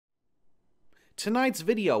Tonight's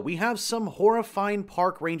video, we have some horrifying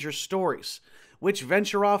park ranger stories, which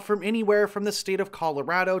venture off from anywhere from the state of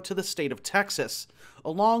Colorado to the state of Texas,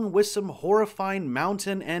 along with some horrifying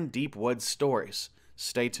mountain and deep woods stories.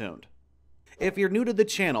 Stay tuned. If you're new to the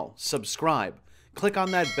channel, subscribe, click on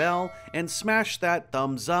that bell, and smash that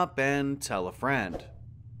thumbs up and tell a friend.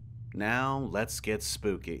 Now, let's get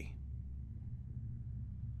spooky.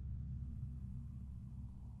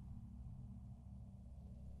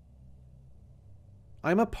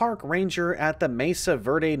 I'm a park ranger at the Mesa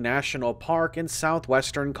Verde National Park in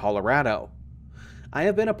southwestern Colorado. I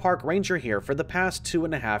have been a park ranger here for the past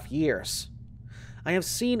 2.5 years. I have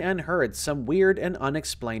seen and heard some weird and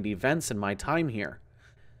unexplained events in my time here,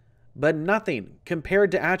 but nothing compared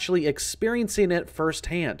to actually experiencing it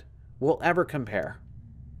firsthand will ever compare.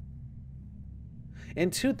 In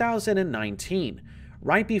 2019,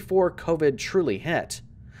 right before COVID truly hit,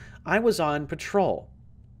 I was on patrol.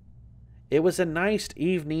 It was a nice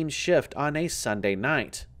evening shift on a Sunday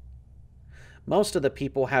night. Most of the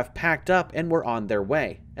people have packed up and were on their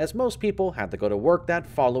way, as most people had to go to work that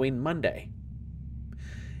following Monday.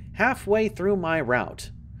 Halfway through my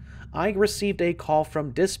route, I received a call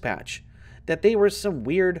from dispatch that there were some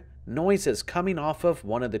weird noises coming off of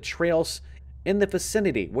one of the trails in the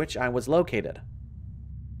vicinity which I was located.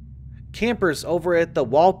 Campers over at the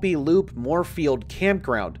Walpy Loop Moorfield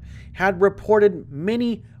campground had reported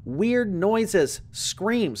many weird noises,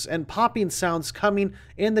 screams, and popping sounds coming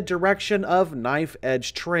in the direction of Knife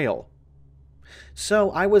Edge Trail. So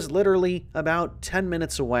I was literally about 10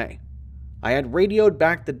 minutes away. I had radioed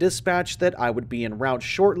back the dispatch that I would be en route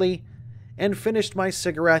shortly, and finished my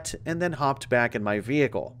cigarette and then hopped back in my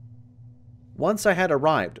vehicle. Once I had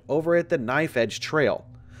arrived over at the Knife Edge Trail,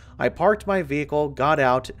 I parked my vehicle, got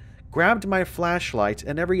out, grabbed my flashlight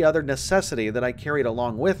and every other necessity that I carried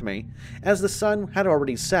along with me, as the sun had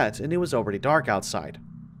already set and it was already dark outside.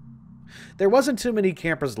 There wasn't too many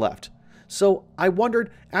campers left, so I wondered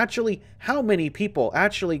actually how many people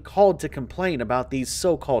actually called to complain about these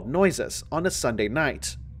so-called noises on a Sunday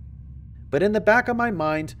night. But in the back of my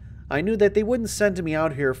mind, I knew that they wouldn't send me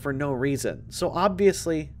out here for no reason, so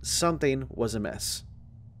obviously something was amiss.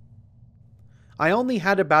 I only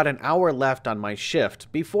had about an hour left on my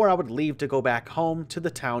shift before I would leave to go back home to the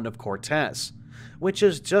town of Cortez, which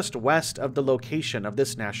is just west of the location of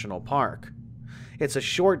this national park. It's a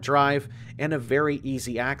short drive and a very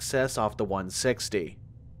easy access off the 160.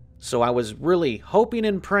 So I was really hoping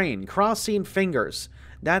and praying, crossing fingers,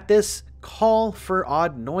 that this call for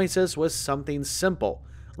odd noises was something simple,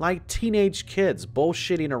 like teenage kids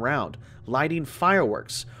bullshitting around, lighting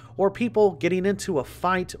fireworks, or people getting into a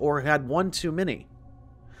fight or had one too many.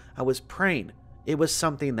 I was praying it was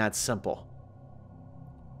something that simple.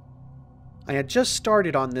 I had just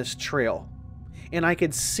started on this trail, and I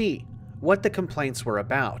could see what the complaints were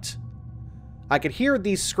about. I could hear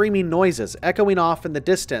these screaming noises echoing off in the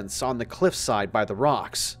distance on the cliffside by the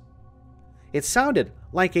rocks. It sounded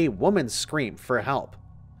like a woman's scream for help.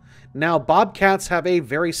 Now, bobcats have a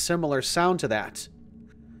very similar sound to that.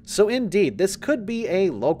 So indeed, this could be a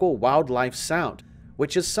local wildlife sound,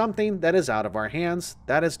 which is something that is out of our hands.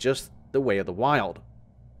 That is just the way of the wild.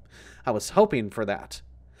 I was hoping for that.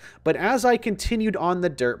 But as I continued on the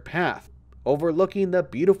dirt path, overlooking the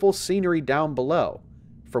beautiful scenery down below,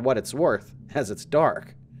 for what it's worth, as it's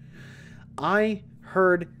dark, I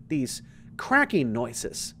heard these cracking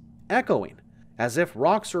noises, echoing, as if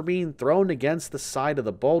rocks were being thrown against the side of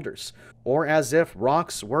the boulders, or as if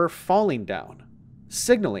rocks were falling down,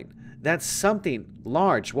 signaling that something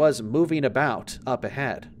large was moving about up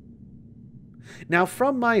ahead. Now,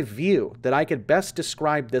 from my view that I could best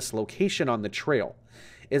describe this location on the trail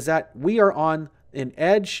is that we are on an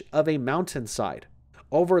edge of a mountainside,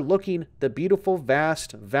 overlooking the beautiful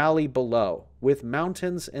vast valley below, with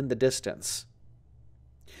mountains in the distance.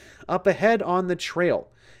 Up ahead on the trail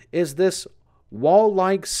is this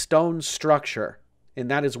wall-like stone structure, and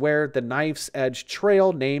that is where the Knife's Edge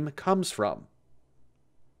Trail name comes from.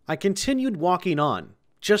 I continued walking on,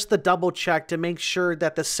 just to double check to make sure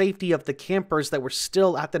that the safety of the campers that were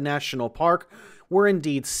still at the national park were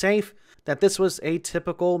indeed safe, that this was a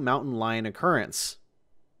typical mountain lion occurrence.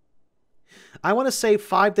 I want to say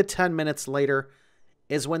 5 to 10 minutes later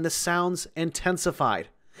is when the sounds intensified,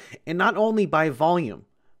 and not only by volume,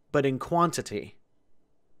 but in quantity.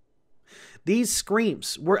 These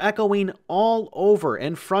screams were echoing all over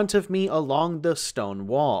in front of me along the stone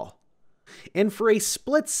wall. And for a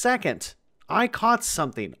split second, I caught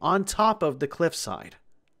something on top of the cliffside.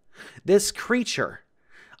 This creature,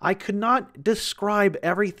 I could not describe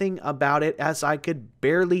everything about it as I could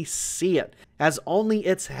barely see it, as only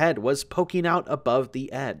its head was poking out above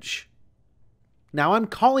the edge. Now I'm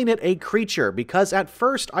calling it a creature because at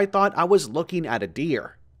first I thought I was looking at a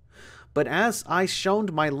deer. But as I shone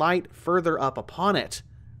my light further up upon it,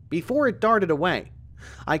 before it darted away,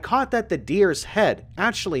 I caught that the deer's head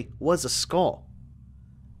actually was a skull.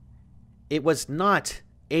 It was not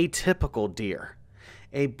a typical deer,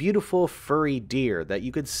 a beautiful furry deer that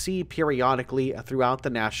you could see periodically throughout the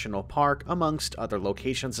national park amongst other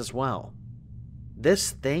locations as well.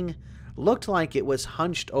 This thing looked like it was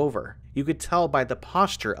hunched over. You could tell by the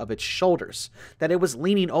posture of its shoulders that it was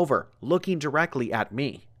leaning over, looking directly at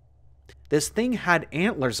me. This thing had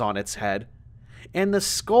antlers on its head and the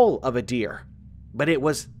skull of a deer, but it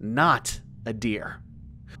was not a deer.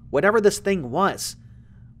 Whatever this thing was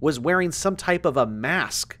wearing some type of a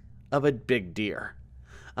mask of a big deer.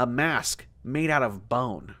 A mask made out of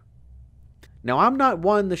bone. Now, I'm not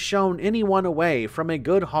one to shun anyone away from a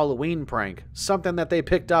good Halloween prank, something that they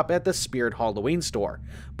picked up at the Spirit Halloween store,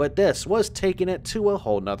 but this was taking it to a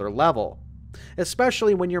whole nother level,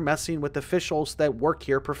 especially when you're messing with officials that work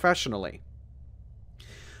here professionally.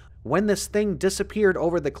 When this thing disappeared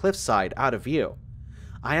over the cliffside out of view,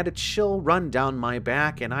 I had a chill run down my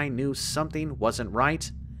back and I knew something wasn't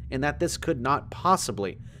right and that this could not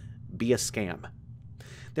possibly be a scam.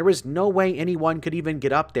 There was no way anyone could even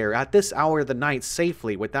get up there at this hour of the night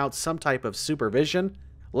safely without some type of supervision,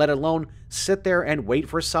 let alone sit there and wait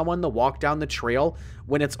for someone to walk down the trail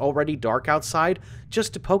when it's already dark outside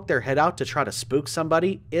just to poke their head out to try to spook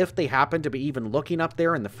somebody if they happen to be even looking up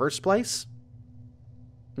there in the first place.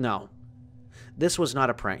 No, this was not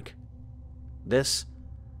a prank. This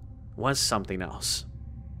was something else.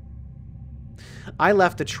 I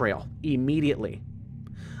left the trail immediately.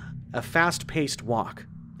 A fast-paced walk,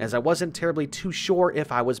 as I wasn't terribly too sure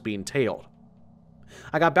if I was being tailed.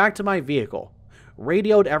 I got back to my vehicle,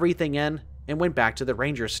 radioed everything in, and went back to the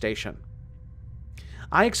ranger station.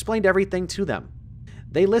 I explained everything to them.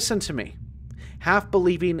 They listened to me, half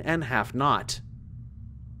believing and half not.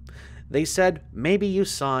 They said, "Maybe you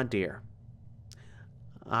saw a deer."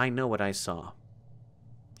 I know what I saw.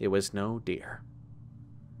 It was no deer.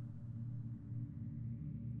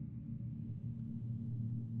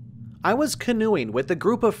 I was canoeing with a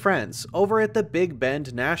group of friends over at the Big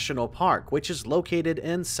Bend National Park, which is located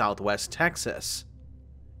in southwest Texas.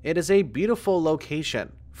 It is a beautiful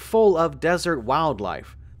location, full of desert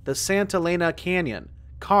wildlife, the Santa Elena Canyon,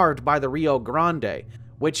 carved by the Rio Grande,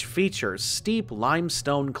 which features steep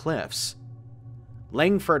limestone cliffs,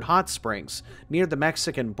 Langford Hot Springs near the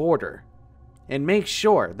Mexican border, and make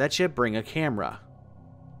sure that you bring a camera.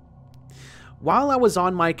 While I was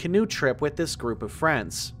on my canoe trip with this group of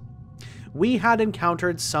friends, we had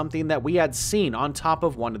encountered something that we had seen on top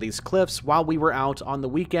of one of these cliffs while we were out on the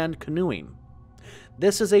weekend canoeing.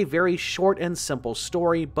 This is a very short and simple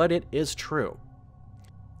story, but it is true.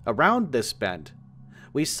 Around this bend,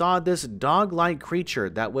 we saw this dog-like creature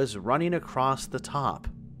that was running across the top.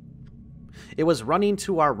 It was running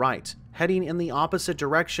to our right, heading in the opposite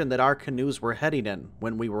direction that our canoes were heading in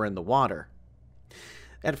when we were in the water.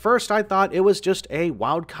 At first, I thought it was just a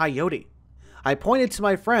wild coyote. I pointed to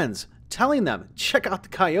my friends, telling them, "Check out the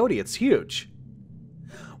coyote, it's huge."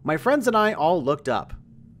 My friends and I all looked up.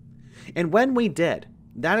 And when we did,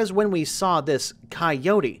 that is when we saw this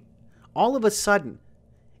coyote. All of a sudden,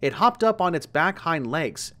 it hopped up on its back hind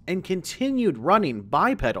legs and continued running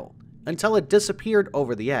bipedal until it disappeared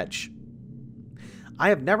over the edge. I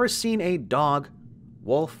have never seen a dog,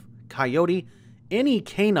 wolf, coyote, any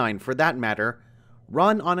canine for that matter,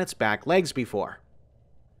 run on its back legs before.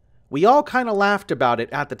 We all kind of laughed about it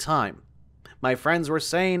at the time. My friends were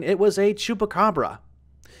saying it was a chupacabra.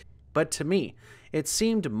 But to me, it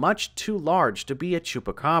seemed much too large to be a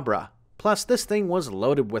chupacabra. Plus, this thing was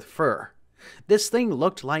loaded with fur. This thing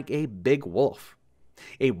looked like a big wolf.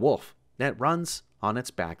 A wolf that runs on its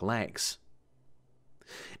back legs.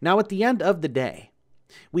 Now, at the end of the day,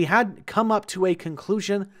 we had come up to a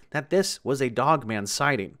conclusion that this was a dogman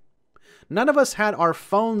sighting. None of us had our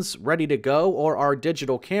phones ready to go or our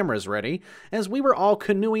digital cameras ready, as we were all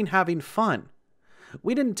canoeing having fun.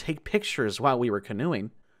 We didn't take pictures while we were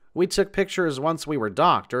canoeing. We took pictures once we were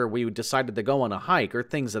docked or we decided to go on a hike or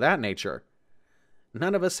things of that nature.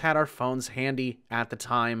 None of us had our phones handy at the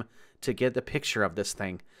time to get the picture of this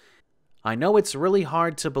thing. I know it's really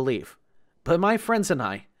hard to believe, but my friends and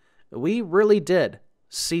I, we really did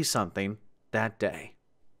see something that day.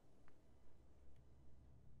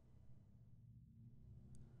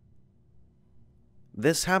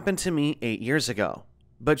 This happened to me 8 years ago,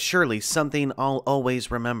 but surely something I'll always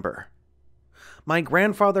remember. My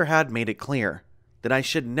grandfather had made it clear that I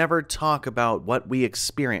should never talk about what we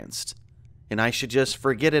experienced, and I should just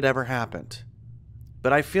forget it ever happened.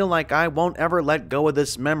 but I feel like I won't ever let go of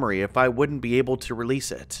this memory if I wouldn't be able to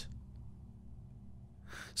release it.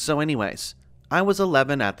 So anyways, I was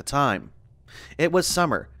 11 at the time. It was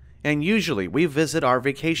summer, and usually we visit our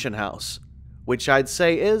vacation house, which I'd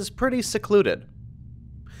say is pretty secluded.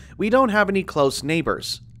 We don't have any close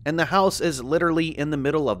neighbors, and the house is literally in the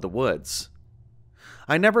middle of the woods.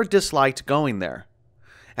 I never disliked going there,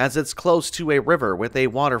 as it's close to a river with a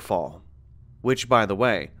waterfall, which, by the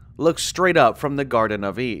way, looks straight up from the Garden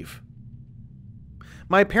of Eve.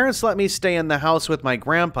 My parents let me stay in the house with my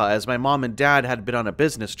grandpa as my mom and dad had been on a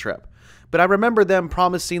business trip, but I remember them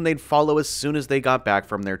promising they'd follow as soon as they got back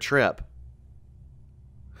from their trip.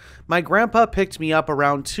 My grandpa picked me up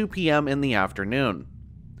around 2 p.m. in the afternoon.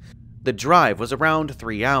 The drive was around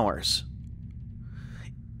 3 hours.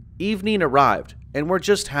 Evening arrived, and we're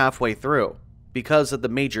just halfway through. Because of the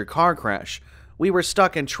major car crash, we were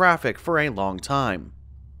stuck in traffic for a long time.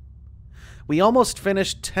 We almost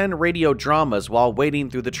finished 10 radio dramas while waiting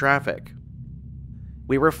through the traffic.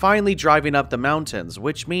 We were finally driving up the mountains,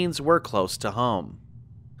 which means we're close to home.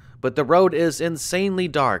 But the road is insanely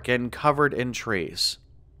dark and covered in trees.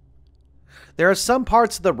 There are some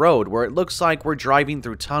parts of the road where it looks like we're driving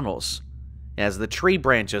through tunnels, as the tree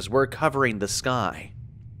branches were covering the sky.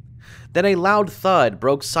 Then a loud thud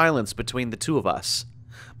broke silence between the two of us.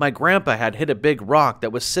 My grandpa had hit a big rock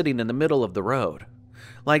that was sitting in the middle of the road,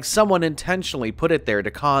 like someone intentionally put it there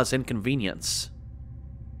to cause inconvenience.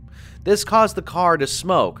 This caused the car to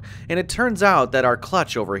smoke, and it turns out that our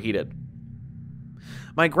clutch overheated.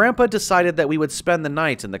 My grandpa decided that we would spend the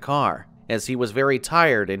night in the car, as he was very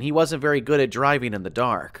tired and he wasn't very good at driving in the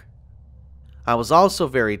dark. I was also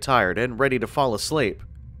very tired and ready to fall asleep.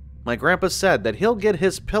 My grandpa said that he'll get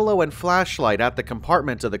his pillow and flashlight at the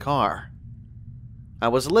compartment of the car. I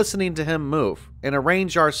was listening to him move and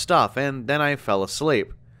arrange our stuff, and then I fell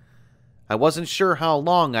asleep. I wasn't sure how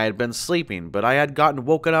long I had been sleeping, but I had gotten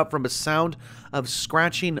woken up from a sound of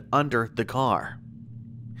scratching under the car.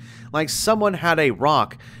 Like someone had a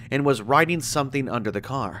rock and was writing something under the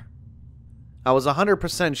car. I was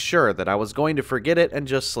 100% sure that I was going to forget it and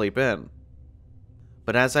just sleep in.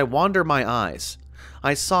 But as I wander my eyes,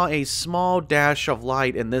 I saw a small dash of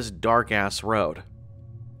light in this dark-ass road.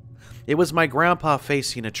 It was my grandpa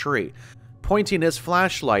facing a tree, pointing his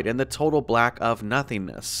flashlight in the total black of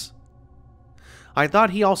nothingness. I thought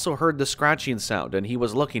he also heard the scratching sound and he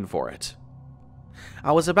was looking for it.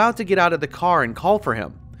 I was about to get out of the car and call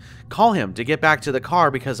him to get back to the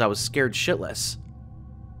car because I was scared shitless.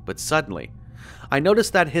 But suddenly, I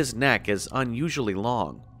noticed that his neck is unusually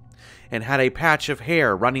long and had a patch of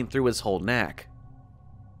hair running through his whole neck.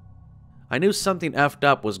 I knew something effed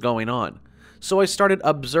up was going on, so I started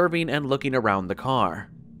observing and looking around the car.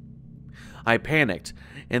 I panicked,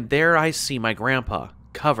 and there I see my grandpa,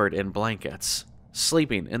 covered in blankets,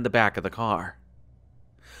 sleeping in the back of the car.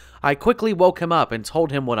 I quickly woke him up and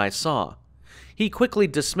told him what I saw. He quickly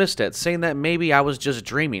dismissed it, saying that maybe I was just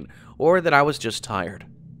dreaming, or that I was just tired.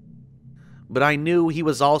 But I knew he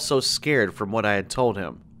was also scared from what I had told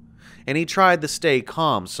him, and he tried to stay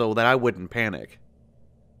calm so that I wouldn't panic.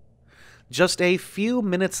 Just a few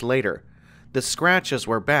minutes later, the scratches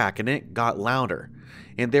were back and it got louder,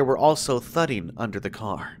 and there were also thudding under the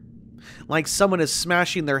car, like someone is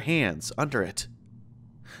smashing their hands under it.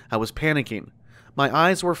 I was panicking. My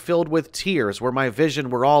eyes were filled with tears where my vision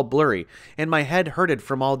were all blurry, and my head hurted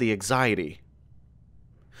from all the anxiety.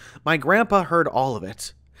 My grandpa heard all of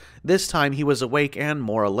it. This time he was awake and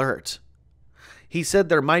more alert. He said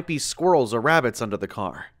there might be squirrels or rabbits under the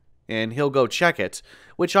car, and he'll go check it,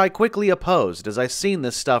 which I quickly opposed as I've seen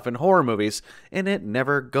this stuff in horror movies, and it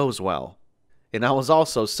never goes well. And I was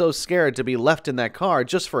also so scared to be left in that car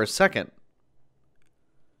just for a second.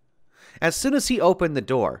 As soon as he opened the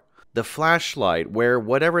door, the flashlight where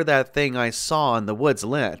whatever that thing I saw in the woods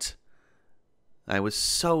lit, I was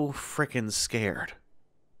so frickin' scared.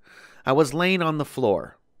 I was laying on the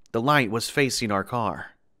floor. The light was facing our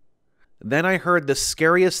car. Then I heard the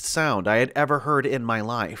scariest sound I had ever heard in my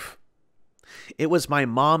life. It was my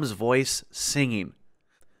mom's voice singing.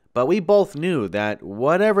 But we both knew that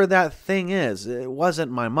whatever that thing is, it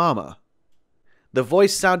wasn't my mama. The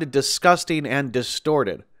voice sounded disgusting and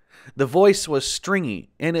distorted. The voice was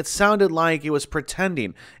stringy, and it sounded like it was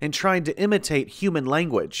pretending and trying to imitate human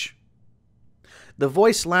language. The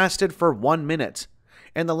voice lasted for 1 minute,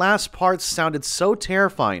 and the last part sounded so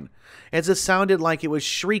terrifying, as it sounded like it was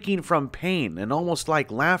shrieking from pain and almost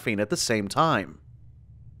like laughing at the same time.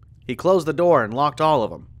 He closed the door and locked all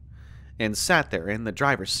of them, and sat there in the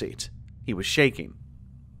driver's seat. He was shaking.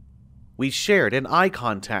 We shared an eye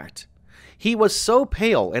contact. He was so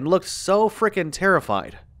pale and looked so frickin'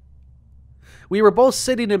 terrified. We were both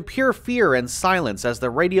sitting in pure fear and silence as the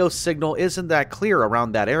radio signal isn't that clear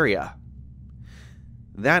around that area.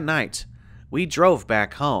 That night, we drove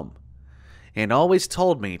back home, and always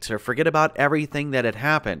told me to forget about everything that had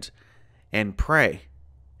happened and pray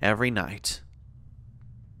every night.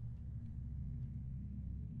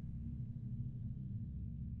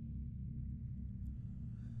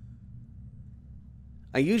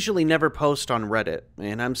 I usually never post on Reddit,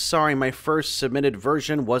 and I'm sorry my first submitted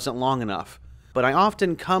version wasn't long enough, but I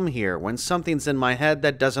often come here when something's in my head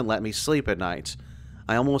that doesn't let me sleep at night.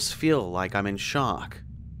 I almost feel like I'm in shock.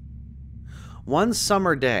 One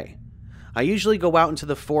summer day, I usually go out into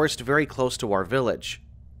the forest very close to our village.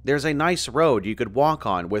 There's a nice road you could walk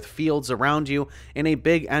on with fields around you and a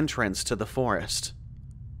big entrance to the forest.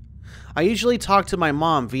 I usually talk to my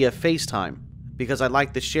mom via FaceTime, because I'd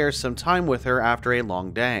like to share some time with her after a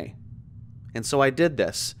long day. And so I did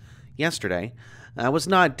this. Yesterday, I was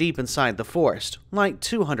not deep inside the forest, like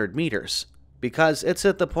 200 meters, because it's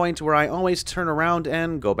at the point where I always turn around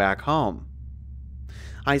and go back home.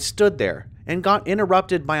 I stood there and got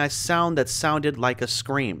interrupted by a sound that sounded like a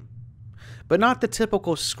scream. But not the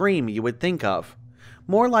typical scream you would think of,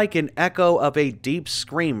 more like an echo of a deep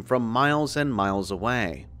scream from miles and miles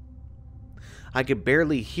away. I could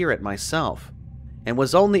barely hear it myself, and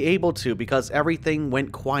was only able to because everything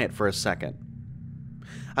went quiet for a second.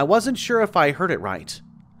 I wasn't sure if I heard it right,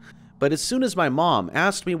 but as soon as my mom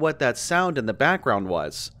asked me what that sound in the background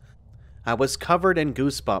was, I was covered in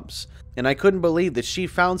goosebumps, and I couldn't believe that she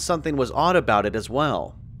found something was odd about it as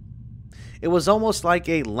well. It was almost like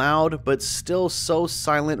a loud but still so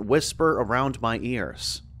silent whisper around my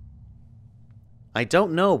ears. I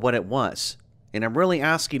don't know what it was, and I'm really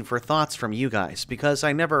asking for thoughts from you guys because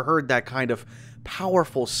I never heard that kind of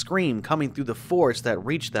powerful scream coming through the forest that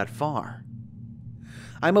reached that far.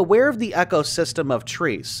 I'm aware of the ecosystem of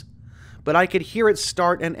trees, but I could hear it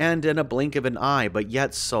start and end in a blink of an eye, but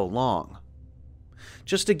yet so long.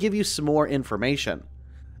 Just to give you some more information,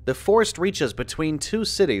 the forest reaches between two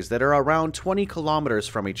cities that are around 20 kilometers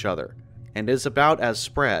from each other, and is about as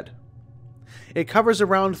spread. It covers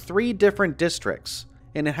around 3 different districts,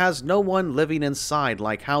 and it has no one living inside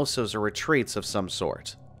like houses or retreats of some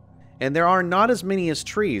sort. And there are not as many as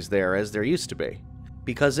trees there as there used to be,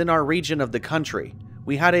 because in our region of the country,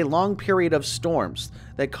 we had a long period of storms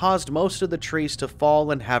that caused most of the trees to fall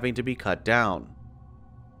and having to be cut down.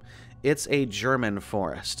 It's a German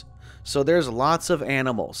forest, so there's lots of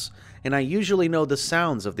animals, and I usually know the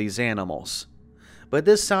sounds of these animals. But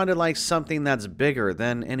this sounded like something that's bigger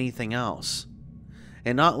than anything else,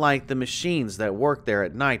 and not like the machines that work there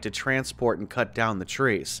at night to transport and cut down the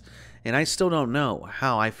trees, and I still don't know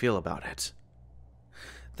how I feel about it.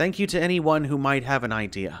 Thank you to anyone who might have an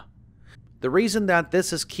idea. The reason that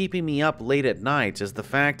this is keeping me up late at night is the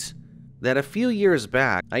fact that a few years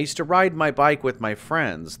back, I used to ride my bike with my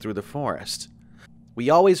friends through the forest. We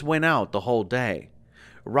always went out the whole day,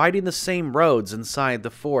 riding the same roads inside the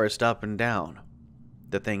forest up and down.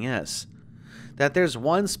 The thing is, that there's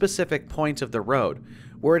one specific point of the road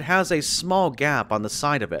where it has a small gap on the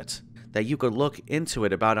side of it, that you could look into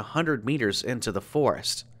it about 100 meters into the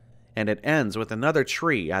forest, and it ends with another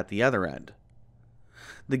tree at the other end.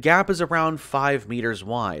 The gap is around 5 meters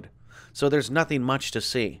wide, so there's nothing much to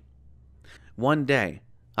see. One day,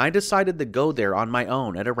 I decided to go there on my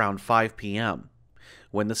own at around 5 p.m.,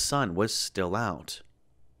 when the sun was still out.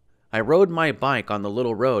 I rode my bike on the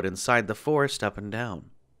little road inside the forest up and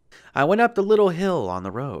down. I went up the little hill on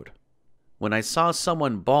the road, when I saw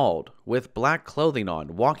someone bald, with black clothing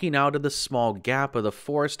on, walking out of the small gap of the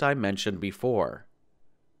forest I mentioned before.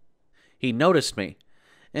 He noticed me,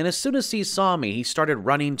 and as soon as he saw me, he started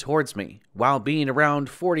running towards me, while being around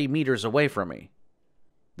 40 meters away from me.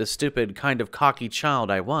 The stupid kind of cocky child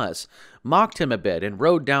I was, mocked him a bit and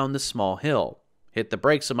rode down the small hill, hit the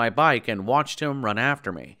brakes of my bike, and watched him run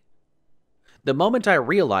after me. The moment I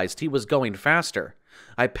realized he was going faster,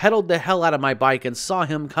 I pedaled the hell out of my bike and saw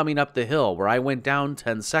him coming up the hill where I went down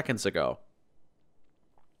 10 seconds ago.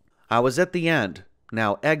 I was at the end,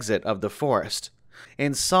 now exit of the forest,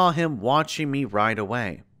 and saw him watching me ride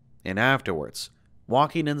away, and afterwards,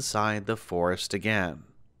 walking inside the forest again.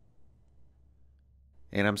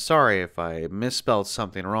 And I'm sorry if I misspelled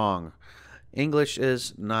something wrong. English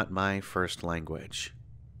is not my first language.